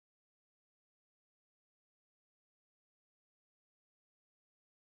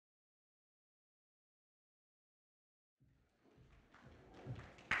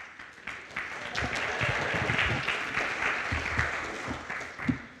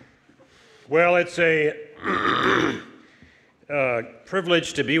Well, it's a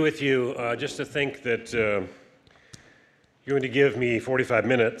privilege to be with you. Just to think that you're going to give me 45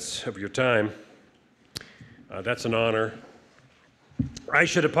 minutes of your time. That's an honor. I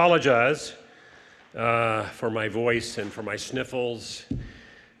should apologize for my voice and for my sniffles.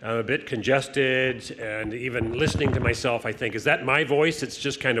 I'm a bit congested, and even listening to myself, I think, is that my voice? It's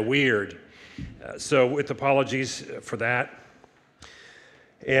just kind of weird. So with apologies for that.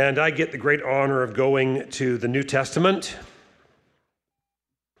 And I get the great honor of going to the New Testament.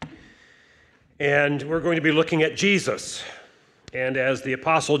 And we're going to be looking at Jesus. And as the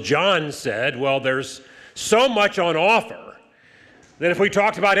Apostle John said, well, there's so much on offer that if we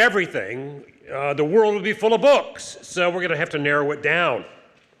talked about everything, the world would be full of books. So we're going to have to narrow it down.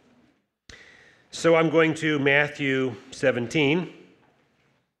 So I'm going to Matthew 17.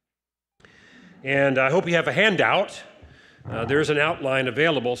 And I hope you have a handout. There's an outline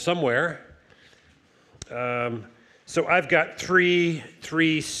available somewhere. So I've got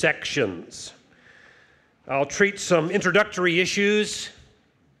three sections. I'll treat some introductory issues.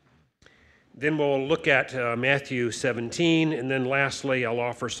 Then we'll look at Matthew 17. And then lastly, I'll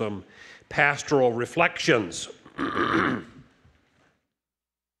offer some pastoral reflections.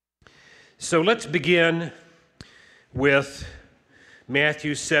 So let's begin with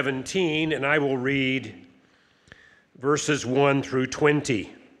Matthew 17, and I will read verses 1 through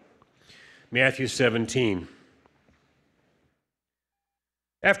 20. Matthew 17.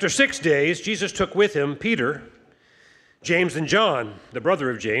 After 6 days, Jesus took with him Peter, James, and John, the brother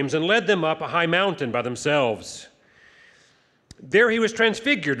of James, and led them up a high mountain by themselves. There he was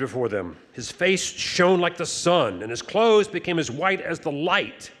transfigured before them. His face shone like the sun, and his clothes became as white as the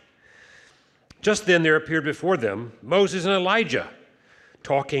light. Just then there appeared before them Moses and Elijah,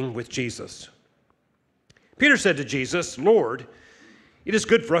 talking with Jesus. Peter said to Jesus, "Lord, it is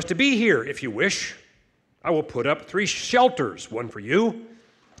good for us to be here. If you wish, I will put up 3 shelters, one for you,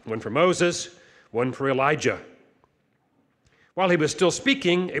 one for Moses, one for Elijah." While he was still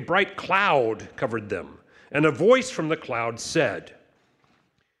speaking, a bright cloud covered them, and a voice from the cloud said,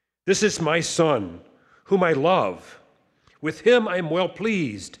 "This is my Son, whom I love. With him I am well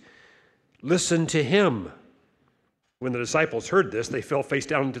pleased. Listen to him." When the disciples heard this, they fell face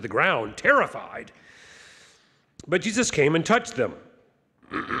down to the ground, terrified. But Jesus came and touched them.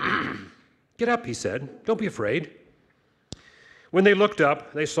 "Get up," he said. "Don't be afraid." When they looked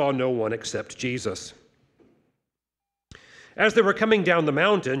up, they saw no one except Jesus. As they were coming down the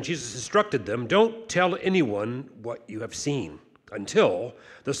mountain, Jesus instructed them, "Don't tell anyone what you have seen until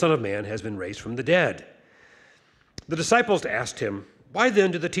the Son of Man has been raised from the dead." The disciples asked him, "Why then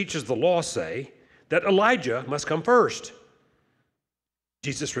do the teachers of the law say that Elijah must come first?"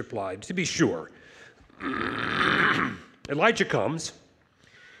 Jesus replied, "To be sure, Elijah comes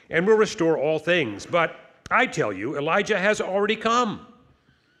and will restore all things. But I tell you, Elijah has already come.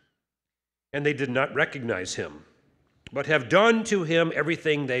 And they did not recognize him, but have done to him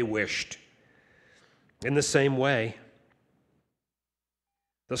everything they wished. In the same way,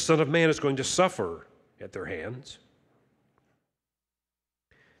 the Son of Man is going to suffer at their hands."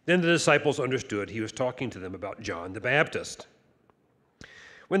 Then the disciples understood he was talking to them about John the Baptist.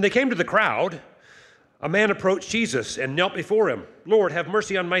 When they came to the crowd, a man approached Jesus and knelt before him. "Lord, have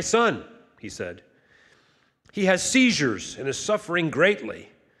mercy on my son," he said. "He has seizures and is suffering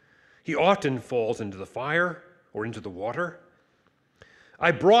greatly. He often falls into the fire or into the water. I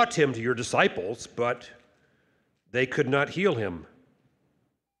brought him to your disciples, but they could not heal him."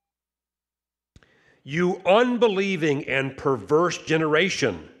 "You unbelieving and perverse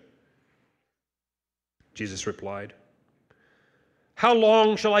generation," Jesus replied, "how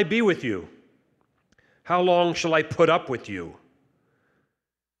long shall I be with you? How long shall I put up with you?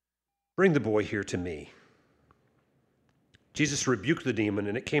 Bring the boy here to me." Jesus rebuked the demon,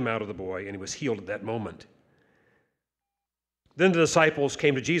 and it came out of the boy, and he was healed at that moment. Then the disciples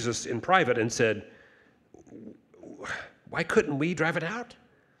came to Jesus in private and said, "Why couldn't we drive it out?"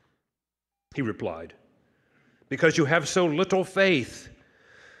 He replied, "Because you have so little faith.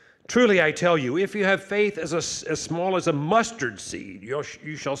 Truly I tell you, if you have faith as small as a mustard seed,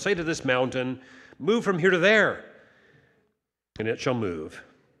 you shall say to this mountain, 'Move from here to there,' and it shall move.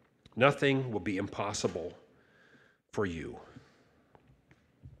 Nothing will be impossible for you."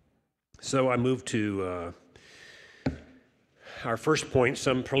 So I move to our first point,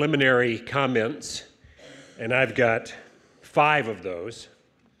 some preliminary comments, and I've got 5 of those.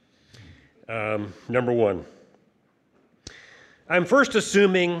 Number 1, I'm first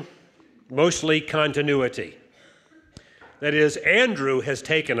assuming mostly continuity. That is, Andrew has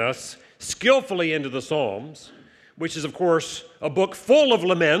taken us skillfully into the Psalms, which is, of course, a book full of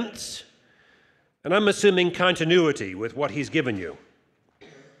laments, And I'm assuming continuity with what he's given you.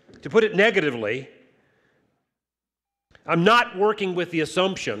 To put it negatively, I'm not working with the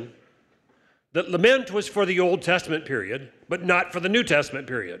assumption that lament was for the Old Testament period, but not for the New Testament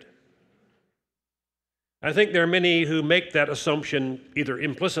period. I think there are many who make that assumption either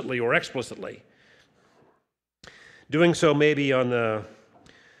implicitly or explicitly, doing so maybe on the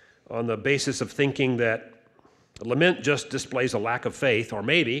basis of thinking that lament just displays a lack of faith, or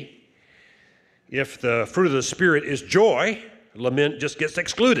maybe if the fruit of the Spirit is joy, lament just gets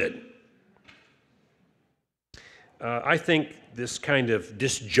excluded. I think this kind of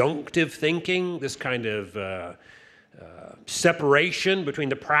disjunctive thinking, this kind of separation between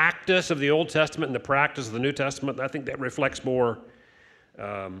the practice of the Old Testament and the practice of the New Testament, I think that reflects more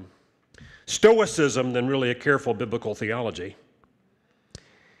stoicism than really a careful biblical theology.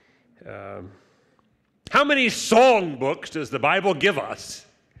 How many song books does the Bible give us?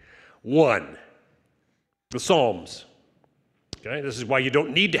 One. The Psalms. Okay, this is why you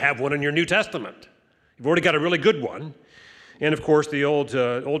don't need to have one in your New Testament. You've already got a really good one. And of course, the Old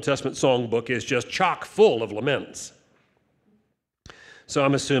Testament songbook is just chock full of laments. So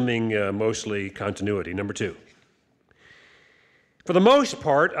I'm assuming mostly continuity. Number two. For the most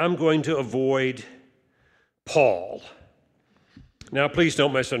part, I'm going to avoid Paul. Now, please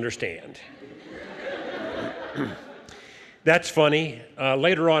don't misunderstand. That's funny.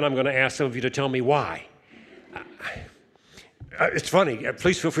 Later on, I'm going to ask some of you to tell me why. It's funny.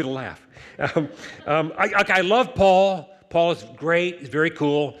 Please feel free to laugh. I love Paul. Paul is great. He's very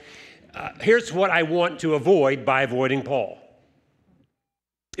cool. Here's what I want to avoid by avoiding Paul.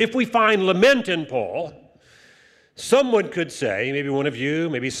 If we find lament in Paul, someone could say, maybe one of you,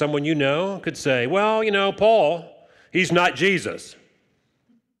 maybe someone you know, could say, well, you know, Paul, he's not Jesus.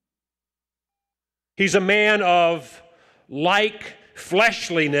 He's a man of like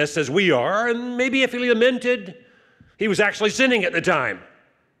fleshliness as we are, and maybe if he lamented, he was actually sinning at the time.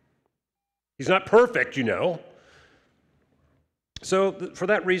 He's not perfect, you know. So for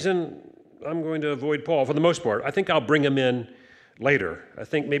that reason, I'm going to avoid Paul for the most part. I think I'll bring him in later. I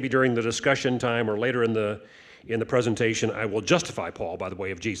think maybe during the discussion time or later in the presentation, I will justify Paul by the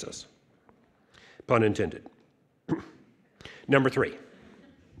way of Jesus. Pun intended. Number three.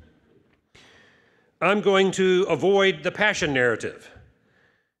 I'm going to avoid the passion narrative.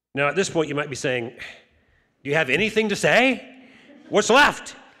 Now, at this point, you might be saying, do you have anything to say? What's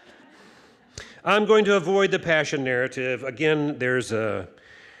left? I'm going to avoid the passion narrative. Again, there's a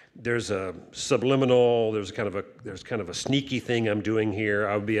subliminal, there's kind of a sneaky thing I'm doing here.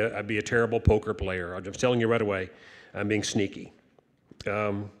 I'd be a terrible poker player. I'm just telling you right away, I'm being sneaky.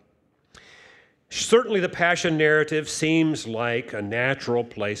 Certainly the passion narrative seems like a natural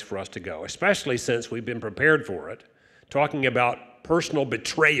place for us to go, especially since we've been prepared for it, talking about personal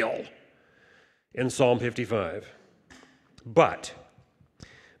betrayal in Psalm 55. But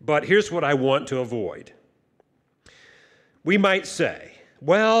here's what I want to avoid. We might say,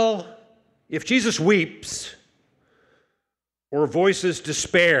 well, if Jesus weeps or voices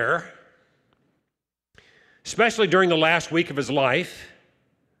despair, especially during the last week of his life,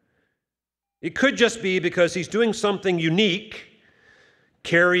 it could just be because he's doing something unique,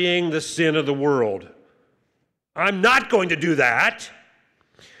 carrying the sin of the world. I'm not going to do that.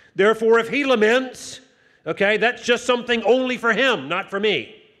 Therefore, if he laments, okay, that's just something only for him, not for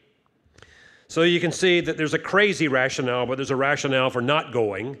me. So you can see that there's a crazy rationale, but there's a rationale for not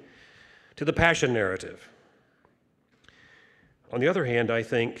going to the passion narrative. On the other hand, I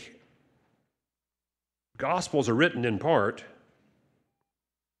think Gospels are written in part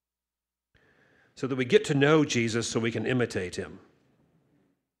so that we get to know Jesus so we can imitate him.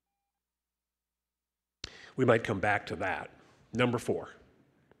 We might come back to that. Number four.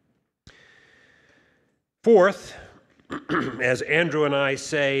 Fourth, as Andrew and I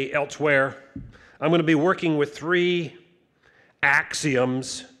say elsewhere, I'm going to be working with three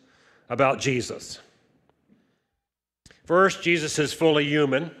axioms about Jesus. First, Jesus is fully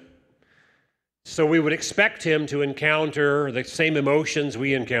human, so we would expect him to encounter the same emotions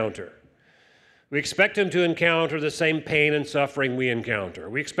we encounter. We expect him to encounter the same pain and suffering we encounter.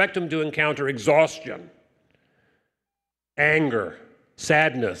 We expect him to encounter exhaustion, anger,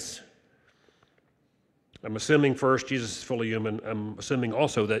 sadness. I'm assuming first Jesus is fully human. I'm assuming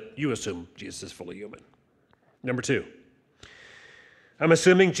also that you assume Jesus is fully human. Number two, I'm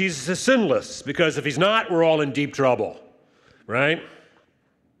assuming Jesus is sinless, because if he's not, we're all in deep trouble, right?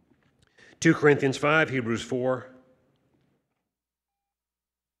 2 Corinthians 5, Hebrews 4.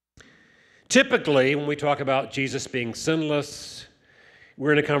 Typically, when we talk about Jesus being sinless,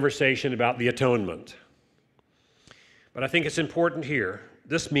 we're in a conversation about the atonement. But I think it's important here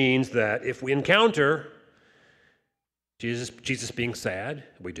This means that if we encounter Jesus being sad,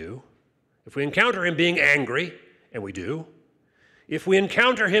 we do. If we encounter him being angry, and we do. If we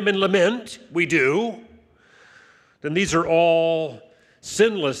encounter him in lament, we do. Then these are all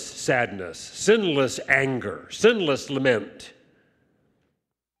sinless sadness, sinless anger, sinless lament.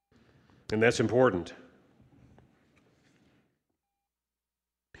 And that's important.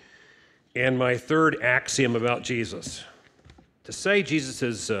 And my third axiom about Jesus. To say Jesus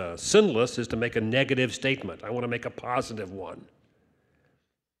is sinless is to make a negative statement. I want to make a positive one.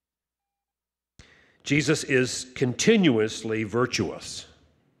 Jesus is continuously virtuous.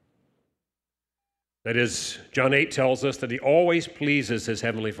 That is, John 8 tells us that he always pleases his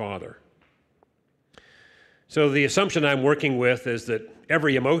heavenly Father. So the assumption I'm working with is that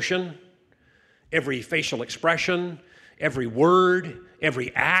every emotion, every facial expression, every word,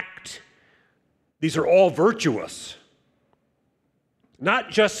 every act, these are all virtuous.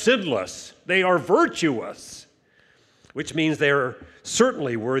 Not just sinless, they are virtuous, which means they are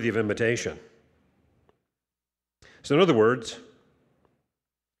certainly worthy of imitation. So in other words,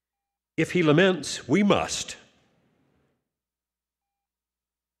 if he laments, we must.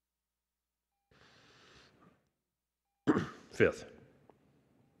 Fifth,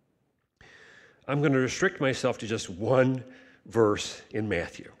 I'm going to restrict myself to just one verse in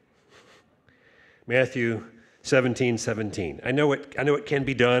Matthew. Matthew 17:17. I know it can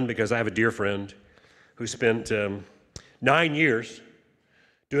be done because I have a dear friend who spent 9 years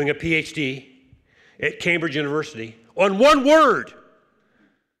doing a PhD at Cambridge University on one word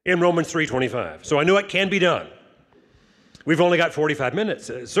in Romans 3:25. So I know it can be done. We've only got 45 minutes.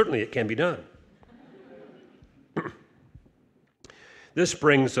 Certainly it can be done. This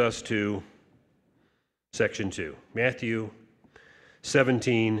brings us to section 2, Matthew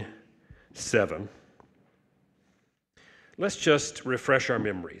 17:7. Let's just refresh our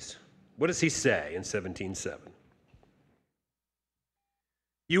memories. What does he say in 17:7?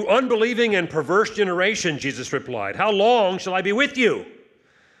 You unbelieving and perverse generation, Jesus replied, how long shall I be with you?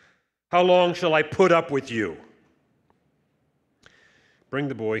 How long shall I put up with you? Bring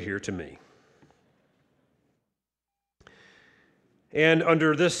the boy here to me. And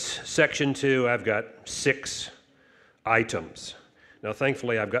under this section 2, I've got 6 items. Now,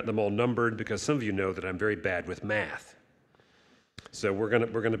 thankfully, I've got them all numbered because some of you know that I'm very bad with math. So we're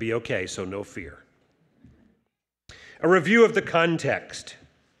going to be okay, so no fear. A review of the context.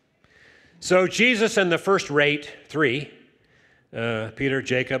 So Jesus and the first-rate 3, Peter,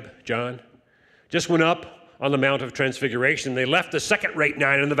 Jacob, John, just went up on the Mount of Transfiguration. They left the second-rate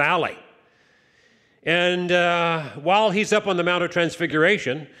 9 in the valley. And while he's up on the Mount of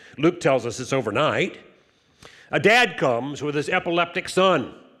Transfiguration, Luke tells us it's overnight, a dad comes with his epileptic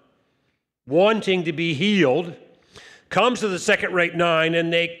son, wanting to be healed, comes to the second-rate 9,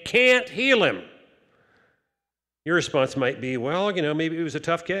 and they can't heal him. Your response might be, well, maybe it was a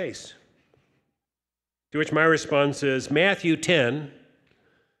tough case. To which my response is, Matthew 10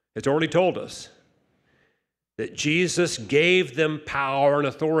 has already told us that Jesus gave them power and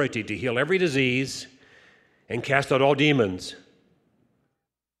authority to heal every disease and cast out all demons.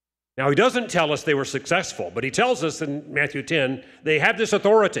 Now, he doesn't tell us they were successful, but he tells us in Matthew 10 they have this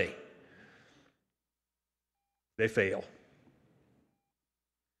authority. They fail.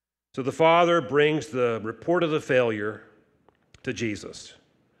 So the Father brings the report of the failure to Jesus.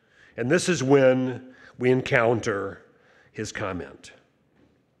 And this is when we encounter his comment.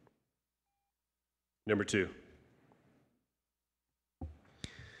 Number 2.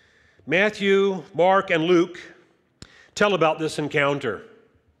 Matthew, Mark, and Luke tell about this encounter.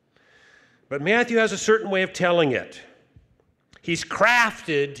 But Matthew has a certain way of telling it. He's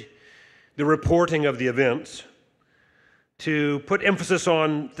crafted the reporting of the events to put emphasis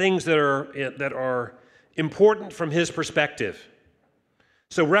on things that are important from his perspective.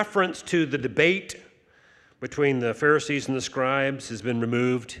 So reference to the debate between the Pharisees and the scribes has been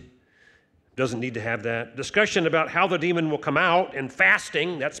removed. Doesn't need to have that. Discussion about how the demon will come out and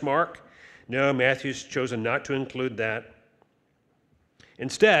fasting, that's Mark. No, Matthew's chosen not to include that.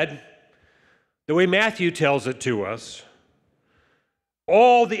 Instead, the way Matthew tells it to us,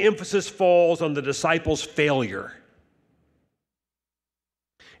 all the emphasis falls on the disciples' failure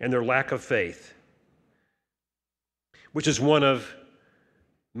and their lack of faith, which is one of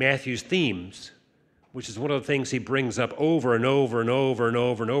Matthew's themes, which is one of the things he brings up over and over and over and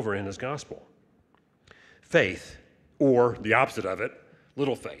over and over in his gospel. Faith, or the opposite of it,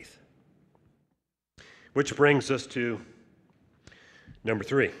 little faith. Which brings us to number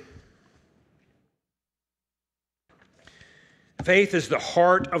 3. Faith is the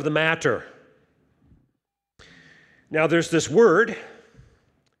heart of the matter. Now there's this word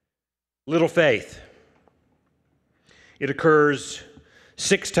Little faith. It occurs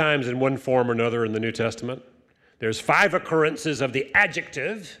 6 times in one form or another in the New Testament. There's 5 occurrences of the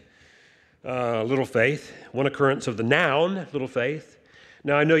adjective, little faith, 1 occurrence of the noun, little faith.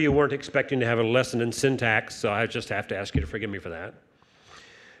 Now, I know you weren't expecting to have a lesson in syntax, so I just have to ask you to forgive me for that.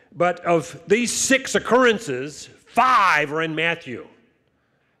 But of these 6 occurrences, 5 are in Matthew.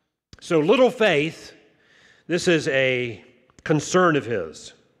 So little faith, this is a concern of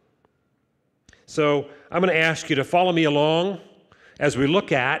his. So I'm going to ask you to follow me along as we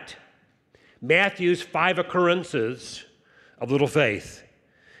look at Matthew's 5 occurrences of little faith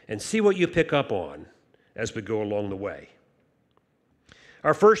and see what you pick up on as we go along the way.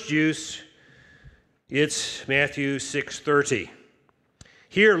 Our first use, it's Matthew 6:30.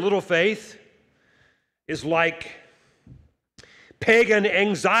 Here, little faith is like pagan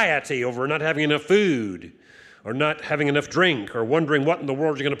anxiety over not having enough food or not having enough drink or wondering what in the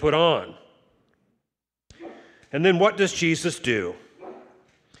world you're going to put on. And then what does Jesus do?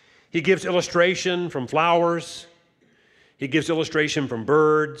 He gives illustration from flowers. He gives illustration from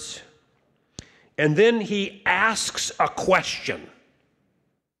birds. And then he asks a question.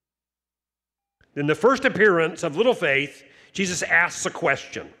 In the first appearance of little faith, Jesus asks a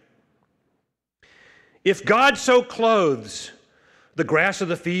question. If God so clothes the grass of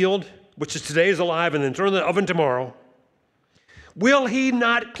the field, which is today is alive and then thrown in the oven tomorrow, will he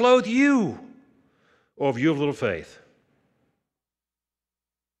not clothe you, O of you of little faith?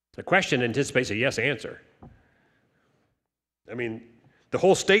 The question anticipates a yes answer. I mean, the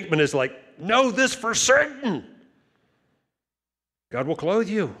whole statement is like, know this for certain. God will clothe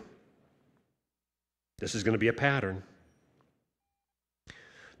you. This is going to be a pattern.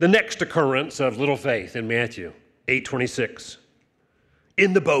 The next occurrence of little faith in Matthew 8:26.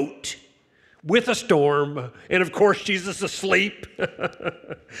 In the boat, with a storm, and of course Jesus asleep.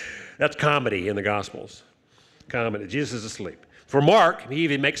 That's comedy in the Gospels. Comedy. Jesus is asleep. For Mark, he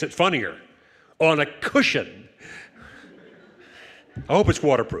even makes it funnier. On a cushion. I hope it's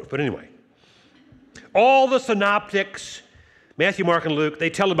waterproof, but anyway. All the synoptics, Matthew, Mark, and Luke, they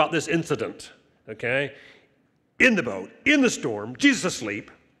tell about this incident, okay? In the boat, in the storm, Jesus asleep,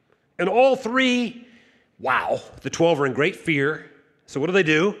 and all 3, wow, the 12 are in great fear. So what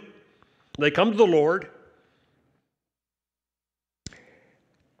do? They come to the Lord,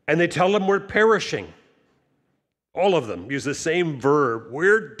 and they tell him we're perishing. All of them use the same verb.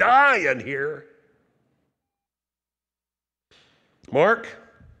 We're dying here. Mark,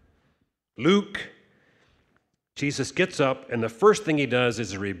 Luke, Jesus gets up, and the first thing he does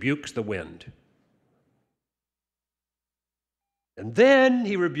is he rebukes the wind. And then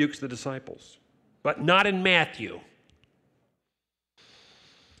he rebukes the disciples, but not in Matthew.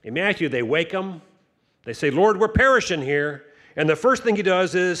 In Matthew, they wake him. They say, Lord, we're perishing here. And the first thing he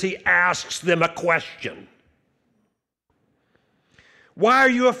does is he asks them a question. Why are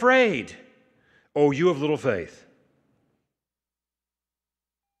you afraid, O you of little faith?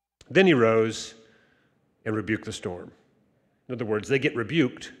 Then he rose and rebuked the storm. In other words, they get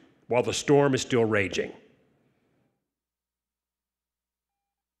rebuked while the storm is still raging.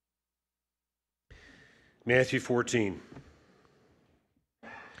 Matthew 14.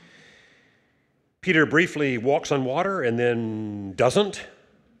 Peter briefly walks on water and then doesn't.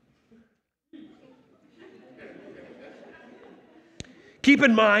 Keep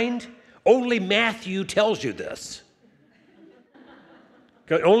in mind, only Matthew tells you this.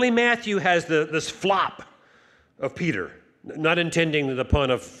 Only Matthew has this flop of Peter. Not intending the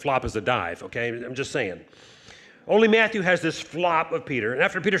pun of flop as a dive, okay? I'm just saying. Only Matthew has this flop of Peter. And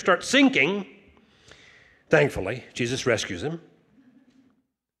after Peter starts sinking, thankfully, Jesus rescues him.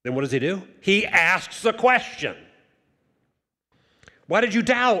 Then what does he do? He asks a question. Why did you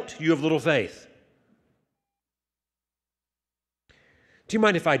doubt, you of little faith? Do you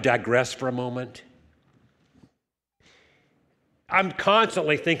mind if I digress for a moment? I'm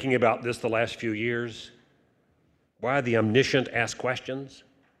constantly thinking about this the last few years. Why the omniscient ask questions?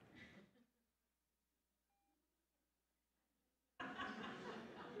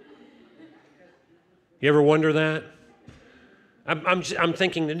 You ever wonder that? I'm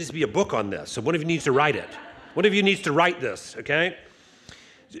thinking there needs to be a book on this, so one of you needs to write it. One of you needs to write this, okay?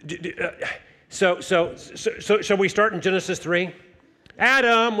 So shall we start in Genesis 3?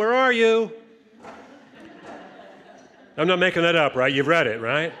 Adam, where are you? I'm not making that up, right? You've read it,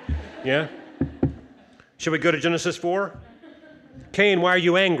 right? Yeah? Shall we go to Genesis 4? Cain, why are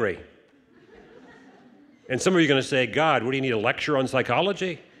you angry? And some of you are going to say, God, what do you need, a lecture on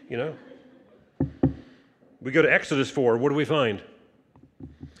psychology? You know? We go to Exodus 4. What do we find?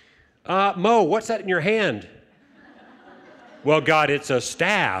 Mo, what's that in your hand? Well, God, it's a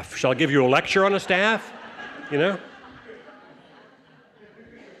staff. Shall I give you a lecture on a staff? You know?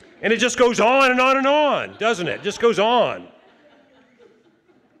 And it just goes on and on and on, doesn't it? It just goes on.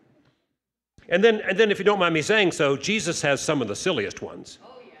 And then, if you don't mind me saying so, Jesus has some of the silliest ones.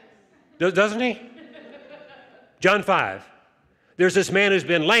 Oh, yes. Doesn't he? John 5. There's this man who's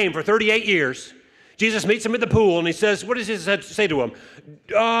been lame for 38 years. Jesus meets him at the pool, and he says, what does Jesus say to him?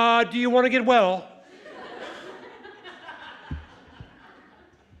 Do you want to get well?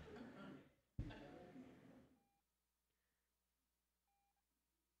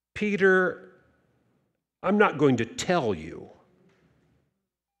 Peter, I'm not going to tell you.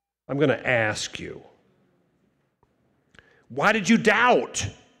 I'm going to ask you. Why did you doubt?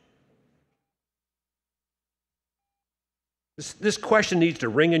 This question needs to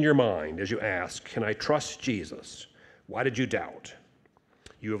ring in your mind as you ask, can I trust Jesus? Why did you doubt?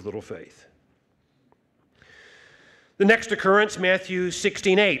 You have little faith. The next occurrence, Matthew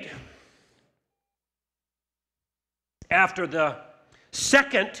 16:8. After the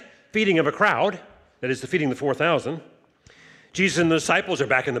second feeding of a crowd, that is the feeding the 4,000, Jesus and the disciples are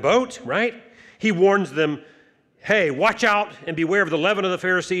back in the boat, right? He warns them, hey, watch out and beware of the leaven of the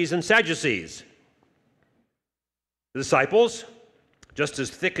Pharisees and Sadducees. The disciples, just as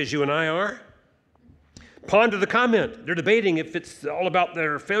thick as you and I are, ponder the comment. They're debating if it's all about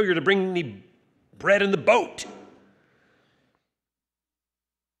their failure to bring any bread in the boat.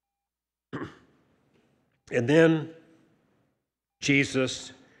 And then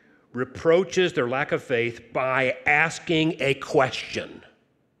Jesus reproaches their lack of faith by asking a question.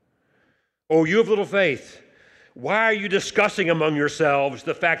 Oh, you have little faith. Why are you discussing among yourselves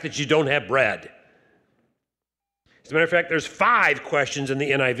the fact that you don't have bread? As a matter of fact, there's 5 questions in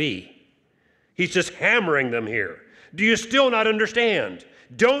the NIV. He's just hammering them here. Do you still not understand?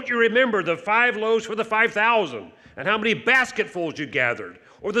 Don't you remember the 5 loaves for the 5,000 and how many basketfuls you gathered?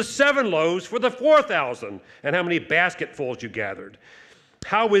 Or the 7 loaves for the 4,000 and how many basketfuls you gathered?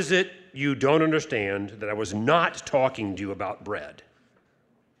 How is it you don't understand that I was not talking to you about bread?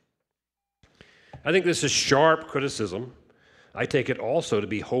 I think this is sharp criticism. I take it also to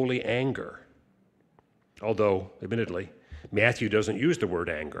be holy anger. Although, admittedly, Matthew doesn't use the word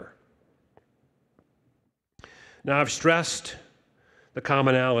anger. Now, I've stressed the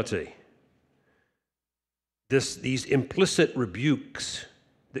commonality, these implicit rebukes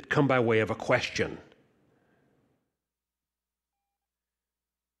that come by way of a question.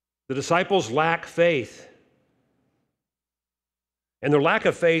 The disciples lack faith. And their lack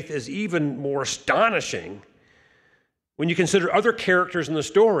of faith is even more astonishing when you consider other characters in the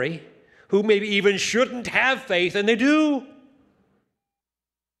story who maybe even shouldn't have faith, and they do.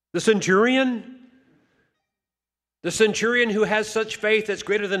 The centurion who has such faith that's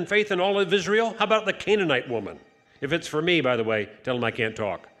greater than faith in all of Israel. How about the Canaanite woman? If it's for me, by the way, tell them I can't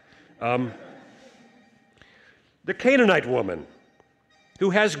talk. The Canaanite woman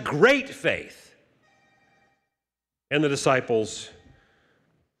who has great faith, and the disciples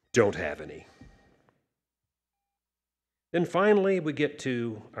don't have any. Then finally, we get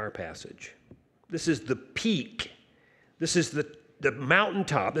to our passage. This is the peak. This is the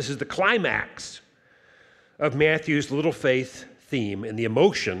mountaintop. This is the climax of Matthew's little faith theme, and the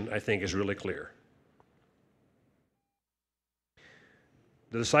emotion, I think, is really clear.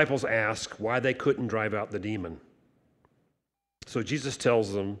 The disciples ask why they couldn't drive out the demon. So Jesus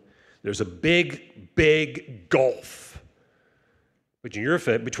tells them there's a big, big gulf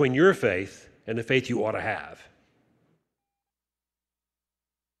between your faith and the faith you ought to have.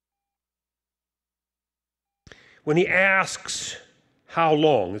 When he asks, how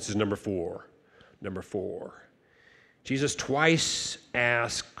long? This is number 4. Number 4. Jesus twice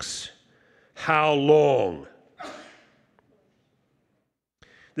asks, how long?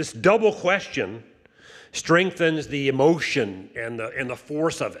 This double question strengthens the emotion and the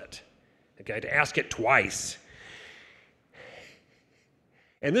force of it. Okay, to ask it twice.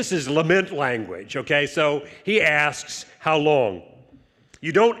 And this is lament language, okay? So he asks, how long?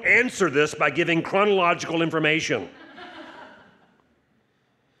 You don't answer this by giving chronological information.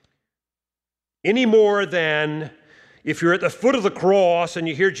 Any more than if you're at the foot of the cross and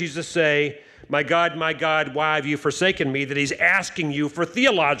you hear Jesus say, my God, why have you forsaken me? That he's asking you for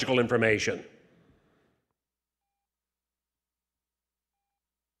theological information.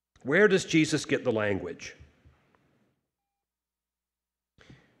 Where does Jesus get the language?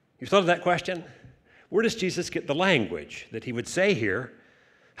 You thought of that question? Where does Jesus get the language that he would say here,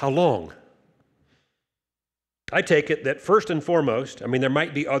 how long? I take it that first and foremost, there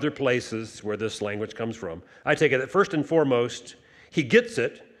might be other places where this language comes from. I take it that first and foremost, he gets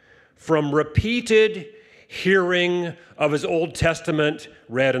it from repeated hearing of his Old Testament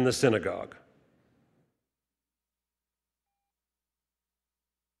read in the synagogue.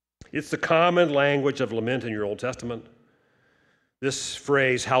 It's the common language of lament in your Old Testament. This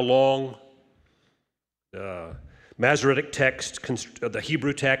phrase, how long? Masoretic text, the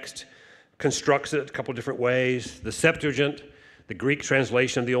Hebrew text, constructs it a couple different ways. The Septuagint, the Greek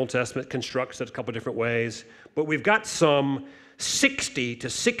translation of the Old Testament, constructs it a couple different ways. But we've got some 60 to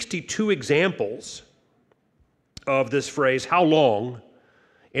 62 examples of this phrase, how long,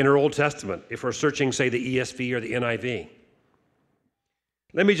 in our Old Testament, if we're searching, say, the ESV or the NIV.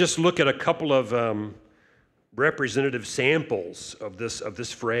 Let me just look at a couple of representative samples of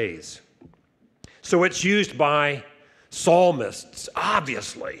this phrase. So it's used by psalmists,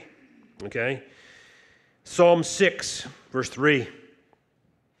 obviously. Okay? Psalm 6, verse 3.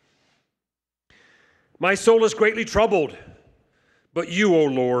 My soul is greatly troubled, but you, O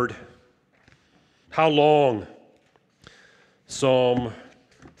Lord, how long? Psalm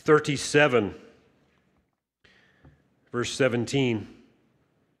 37, verse 17.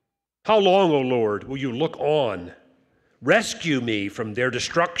 How long, O Lord, will you look on? Rescue me from their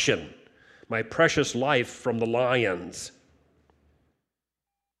destruction, my precious life from the lions.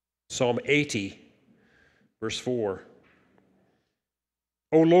 Psalm 80, verse 4.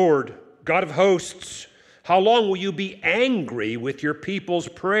 O Lord, God of hosts, how long will you be angry with your people's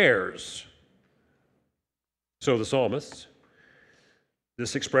prayers? So the psalmists.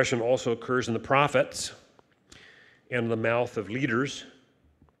 This expression also occurs in the prophets and in the mouth of leaders.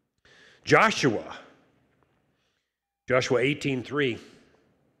 Joshua 18:3.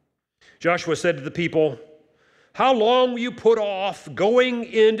 Joshua said to the people, how long will you put off going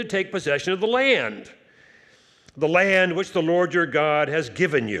in to take possession of the land which the Lord your God has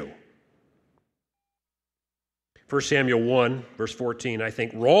given you? 1 Samuel 1, verse 14, I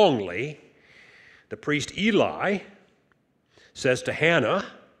think wrongly, the priest Eli says to Hannah,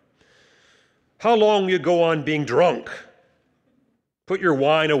 how long will you go on being drunk? Put your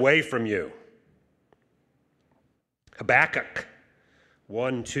wine away from you. Habakkuk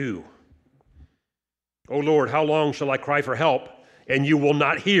 1:2. O Lord, how long shall I cry for help, and you will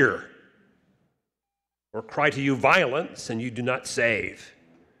not hear? Or cry to you violence, and you do not save?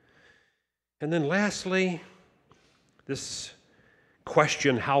 And then lastly, this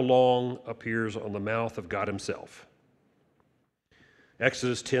question, how long, appears on the mouth of God himself.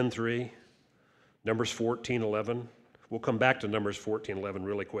 Exodus 10:3, Numbers 14:11. We'll come back to Numbers 14:11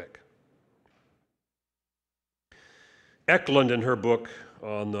 really quick. Eklund, in her book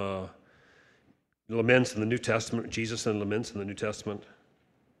on the Laments in the New Testament, Jesus and Laments in the New Testament,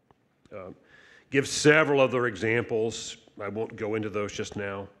 gives several other examples. I won't go into those just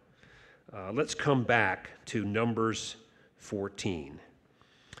now. Let's come back to Numbers 14.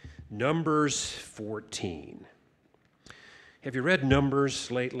 Numbers 14. Have you read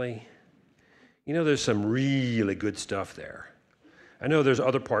Numbers lately? You know, there's some really good stuff there. I know there's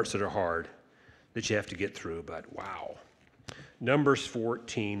other parts that are hard that you have to get through, but wow. Numbers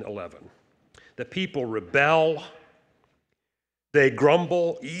 14:11. The people rebel. They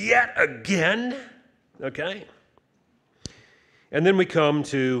grumble yet again. Okay? And then we come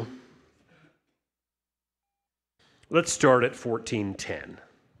to, let's start at 14:10.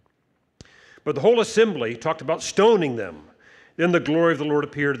 But the whole assembly talked about stoning them. Then the glory of the Lord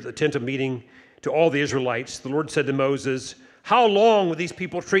appeared at the tent of meeting to all the Israelites. The Lord said to Moses, how long will these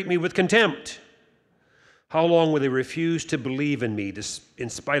people treat me with contempt? How long will they refuse to believe in me in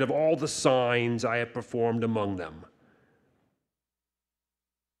spite of all the signs I have performed among them?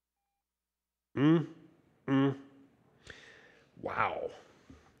 Wow.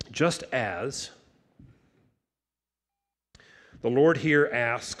 Just as the Lord here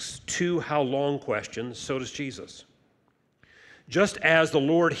asks two how long questions, so does Jesus. Just as the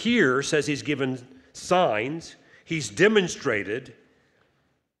Lord here says he's given signs, he's demonstrated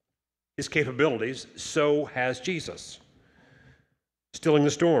his capabilities, so has Jesus. Stilling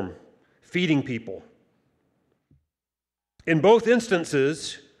the storm, feeding people. In both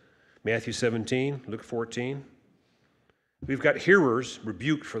instances, Matthew 17, Luke 14, we've got hearers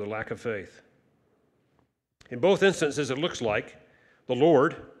rebuked for the lack of faith. In both instances, it looks like the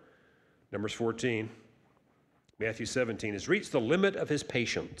Lord, Numbers 14, Matthew 17, has reached the limit of his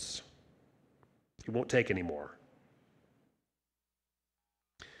patience. He won't take any more.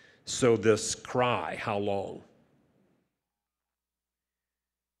 So this cry, how long?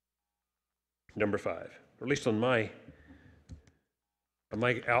 Number 5, or at least on my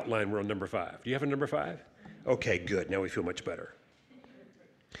outline, we're on number 5. Do you have a number 5? Okay, good. Now we feel much better.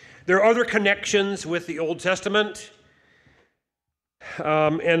 There are other connections with the Old Testament.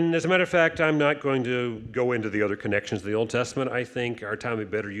 And as a matter of fact, I'm not going to go into the other connections of the Old Testament. I think our time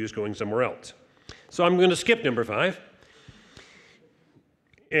would be better used going somewhere else. So I'm going to skip number 5.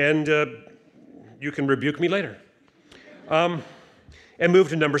 And you can rebuke me later. And move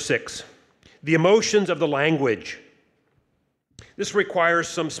to number 6. The emotions of the language. This requires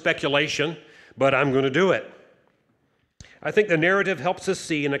some speculation, but I'm going to do it. I think the narrative helps us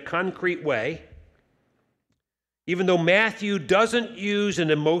see in a concrete way, even though Matthew doesn't use an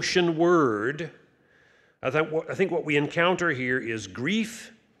emotion word, I think what we encounter here is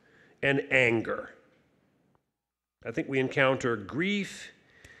grief and anger. I think we encounter grief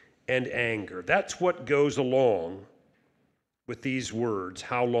and anger. That's what goes along with these words,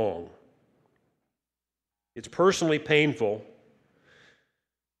 how long? It's personally painful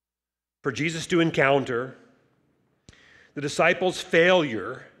for Jesus to encounter the disciples'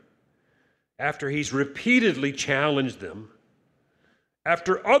 failure after he's repeatedly challenged them,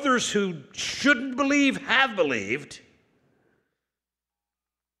 after others who shouldn't believe have believed,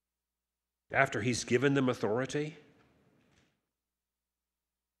 after he's given them authority.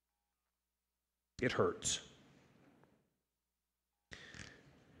 It hurts.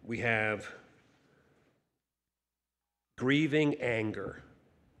 We have grieving anger.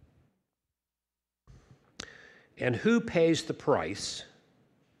 And who pays the price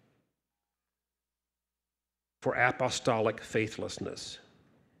for apostolic faithlessness?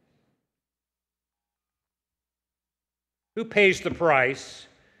 Who pays the price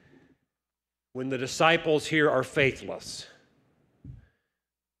when the disciples here are faithless?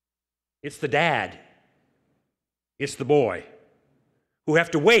 It's the dad. It's the boy who have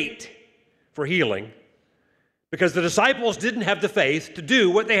to wait for healing because the disciples didn't have the faith to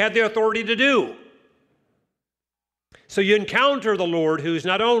do what they had the authority to do. So you encounter the Lord who's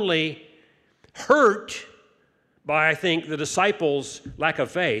not only hurt by, I think, the disciples' lack of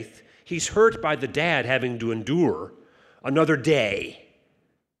faith, he's hurt by the dad having to endure another day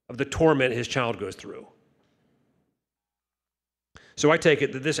of the torment his child goes through. So I take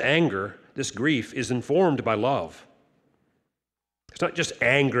it that this anger, this grief, is informed by love. It's not just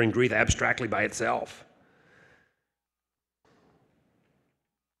anger and grief abstractly by itself.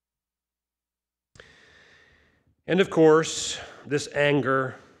 And of course, this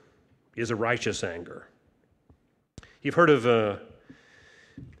anger is a righteous anger. You've heard of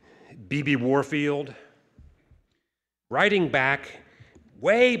B.B. Warfield? Writing back,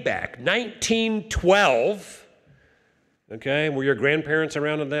 way back, 1912, okay, were your grandparents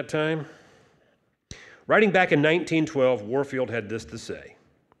around at that time? Writing back in 1912, Warfield had this to say: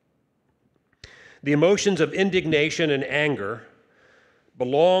 the emotions of indignation and anger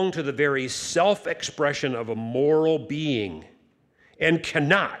belong to the very self-expression of a moral being and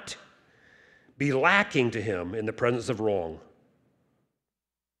cannot be lacking to him in the presence of wrong.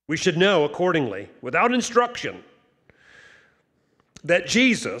 We should know accordingly, without instruction, that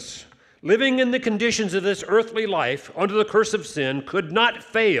Jesus, living in the conditions of this earthly life under the curse of sin, could not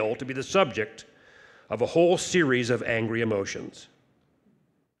fail to be the subject of a whole series of angry emotions.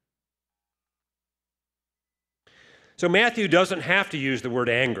 So Matthew doesn't have to use the word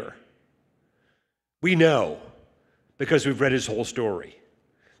anger. We know because we've read his whole story.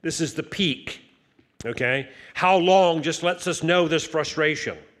 This is the peak, okay? How long just lets us know this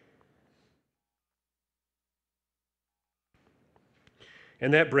frustration.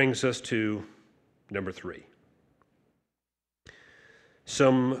 And that brings us to number 3.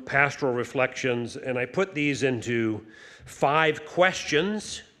 Some pastoral reflections, and I put these into 5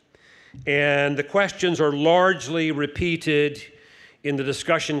 questions. And the questions are largely repeated in the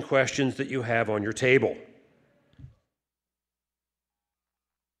discussion questions that you have on your table.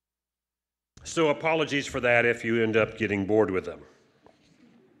 So apologies for that if you end up getting bored with them.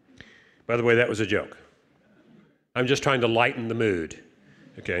 By the way, that was a joke. I'm just trying to lighten the mood,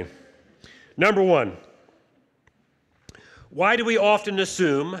 okay? Number 1, why do we often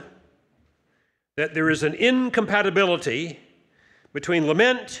assume that there is an incompatibility between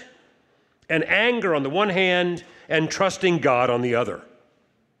lament and anger on the one hand, and trusting God on the other?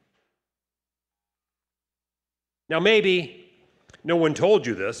 Now, maybe no one told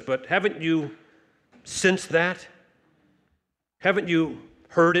you this, but haven't you sensed that? Haven't you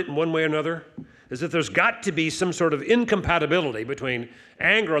heard it in one way or another? As if there's got to be some sort of incompatibility between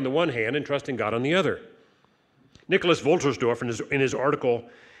anger on the one hand and trusting God on the other. Nicholas Woltersdorf, in his article,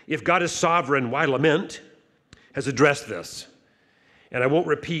 If God is Sovereign, Why Lament?, has addressed this. And I won't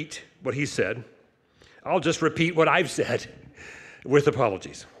repeat what he said. I'll just repeat what I've said with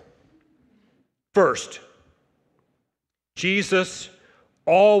apologies. First, Jesus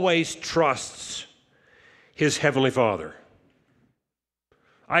always trusts his Heavenly Father.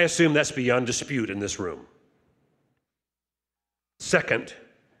 I assume that's beyond dispute in this room. Second,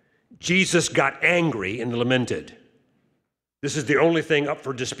 Jesus got angry and lamented. This is the only thing up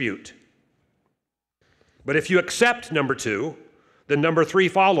for dispute. But if you accept number 2, then number 3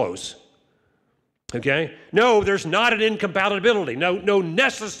 follows. Okay? No, there's not an incompatibility, no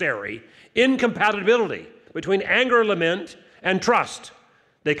necessary incompatibility between anger and lament and trust.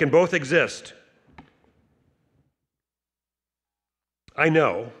 They can both exist. I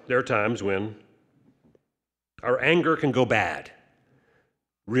know there are times when our anger can go bad,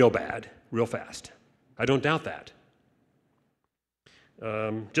 real fast. I don't doubt that.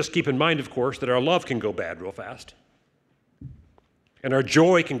 Just keep in mind, of course, that our love can go bad real fast. And our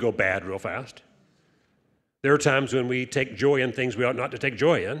joy can go bad real fast. There are times when we take joy in things we ought not to take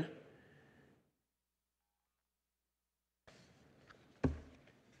joy in.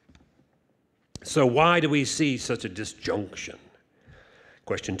 So why do we see such a disjunction?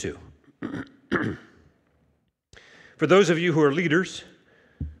 Question 2. For those of you who are leaders,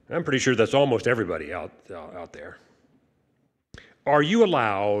 I'm pretty sure that's almost everybody out there. Are you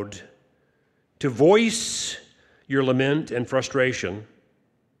allowed to voice your lament and frustration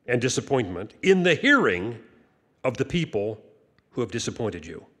and disappointment in the hearing of the people who have disappointed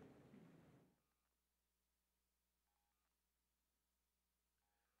you?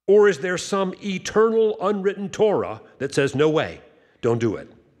 Or is there some eternal unwritten Torah that says, no way, don't do it?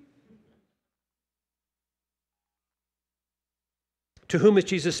 To whom is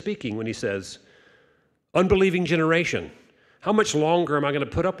Jesus speaking when he says, unbelieving generation, how much longer am I going to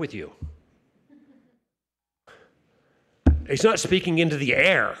put up with you? He's not speaking into the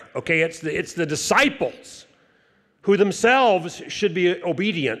air, okay? It's the disciples who themselves should be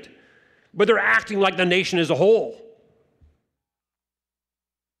obedient, but they're acting like the nation as a whole.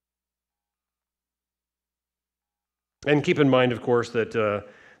 And keep in mind, of course, that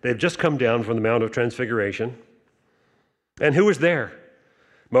they've just come down from the Mount of Transfiguration. And who was there?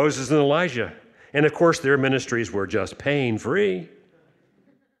 Moses and Elijah. And of course, their ministries were just pain-free.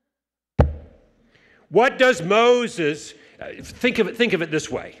 What does Moses, think of it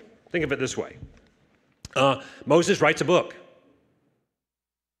this way. Moses writes a book.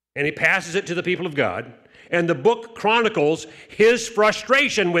 And he passes it to the people of God. And the book chronicles his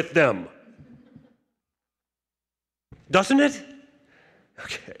frustration with them. Doesn't it?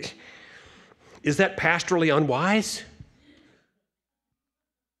 Okay. Is that pastorally unwise?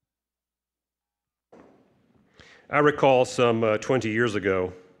 I recall some 20 years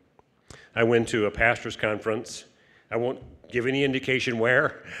ago, I went to a pastor's conference. I won't give any indication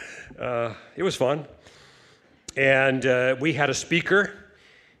where. It was fun. And we had a speaker,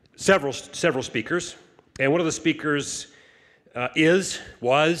 several speakers. And one of the speakers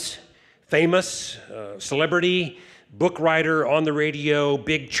was famous, celebrity, book writer on the radio,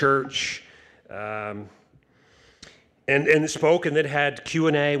 big church, and spoke and then had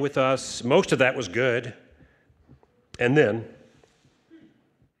Q&A with us. Most of that was good. And then,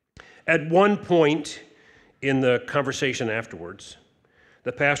 at one point in the conversation afterwards,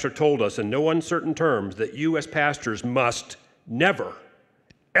 the pastor told us in no uncertain terms that you as pastors must never,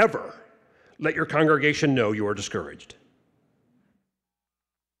 ever let your congregation know you are discouraged.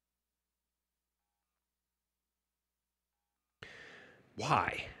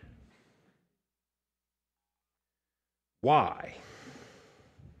 Why? Why?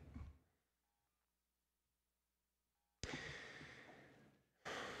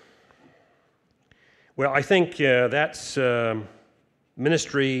 Well, I think that's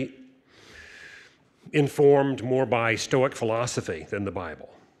ministry informed more by Stoic philosophy than the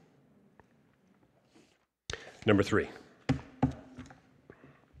Bible. Number 3.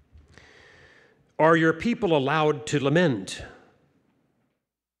 Are your people allowed to lament?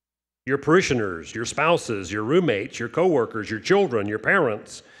 Your parishioners, your spouses, your roommates, your coworkers, your children, your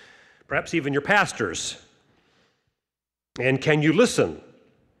parents, perhaps even your pastors. And can you listen?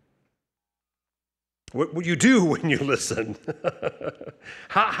 What will you do when you listen?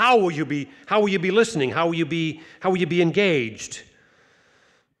 How will you be listening? How will you be engaged?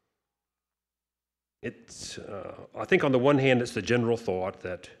 It's I think on the one hand it's the general thought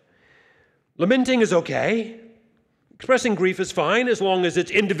that lamenting is okay. Expressing grief is fine as long as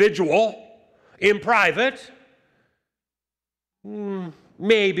it's individual, in private.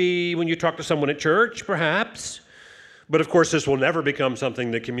 Maybe when you talk to someone at church, perhaps. But of course, this will never become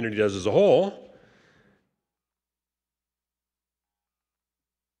something the community does as a whole.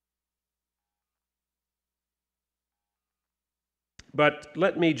 But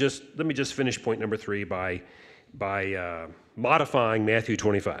let me just finish point number 3 by modifying Matthew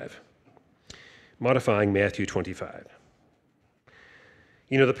 25. Modifying Matthew 25.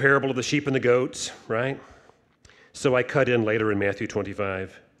 You know the parable of the sheep and the goats, right? So I cut in later in Matthew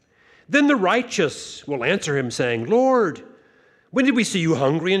 25. Then the righteous will answer him saying, Lord, when did we see you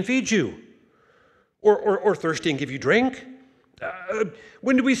hungry and feed you? Or thirsty and give you drink?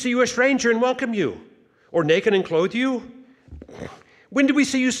 When did we see you a stranger and welcome you? Or naked and clothe you? When did we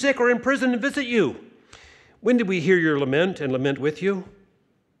see you sick or in prison and visit you? When did we hear your lament and lament with you?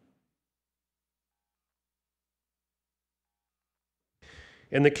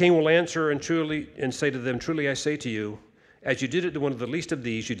 And the king will answer and say to them, truly I say to you, as you did it to one of the least of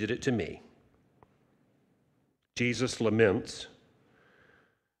these, you did it to me. Jesus laments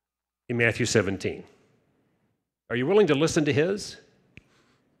in Matthew 17. Are you willing to listen to his?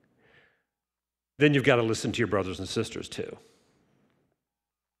 Then you've got to listen to your brothers and sisters too.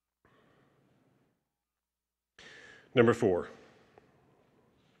 Number 4.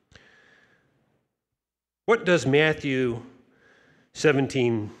 What does Matthew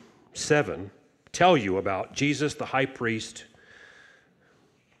 17:7 tell you about Jesus, the high priest,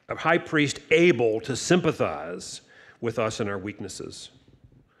 a high priest able to sympathize with us in our weaknesses?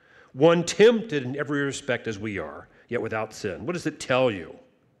 One tempted in every respect as we are, yet without sin. What does it tell you?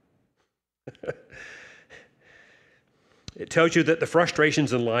 It tells you that the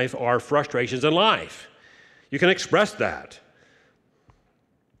frustrations in life are frustrations in life. You can express that.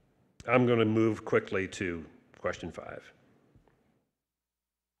 I'm going to move quickly to question 5.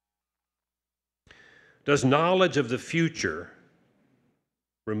 Does knowledge of the future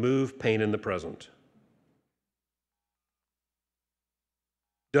remove pain in the present?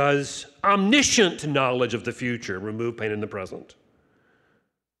 Does omniscient knowledge of the future remove pain in the present?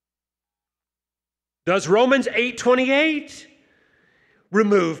 Does Romans 8:28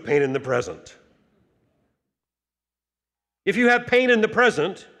 remove pain in the present? If you have pain in the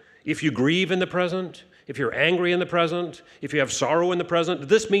present, if you grieve in the present, if you're angry in the present, if you have sorrow in the present, does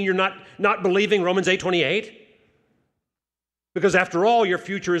this mean you're not believing Romans 8:28? Because after all, your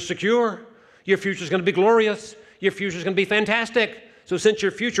future is secure. Your future is going to be glorious. Your future is going to be fantastic. So since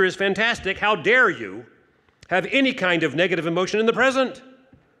your future is fantastic, how dare you have any kind of negative emotion in the present?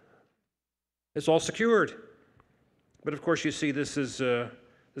 It's all secured. But of course, you see, this is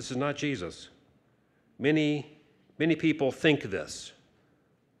not Jesus. Many people think this,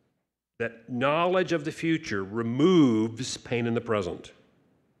 that knowledge of the future removes pain in the present.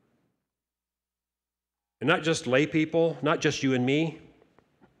 And not just lay people, not just you and me.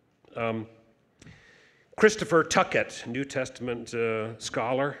 Christopher Tuckett, New Testament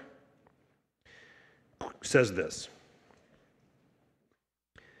scholar, says this: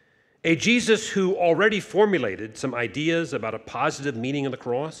 a Jesus who already formulated some ideas about a positive meaning of the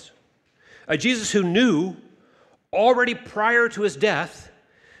cross, a Jesus who knew already prior to his death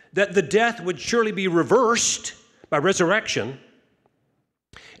that the death would surely be reversed by resurrection,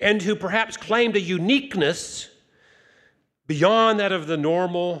 and who perhaps claimed a uniqueness beyond that of the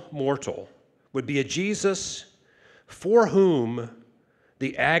normal mortal, would be a Jesus for whom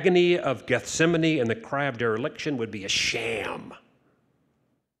the agony of Gethsemane and the cry of dereliction would be a sham.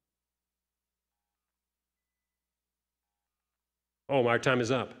 Oh, my time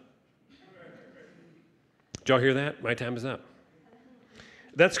is up. Did y'all hear that? My time is up.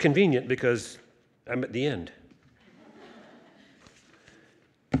 That's convenient because I'm at the end.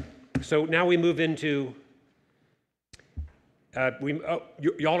 So now we move into,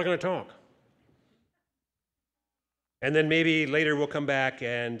 y'all are going to talk. And then maybe later we'll come back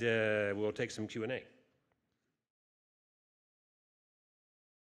and we'll take some Q&A.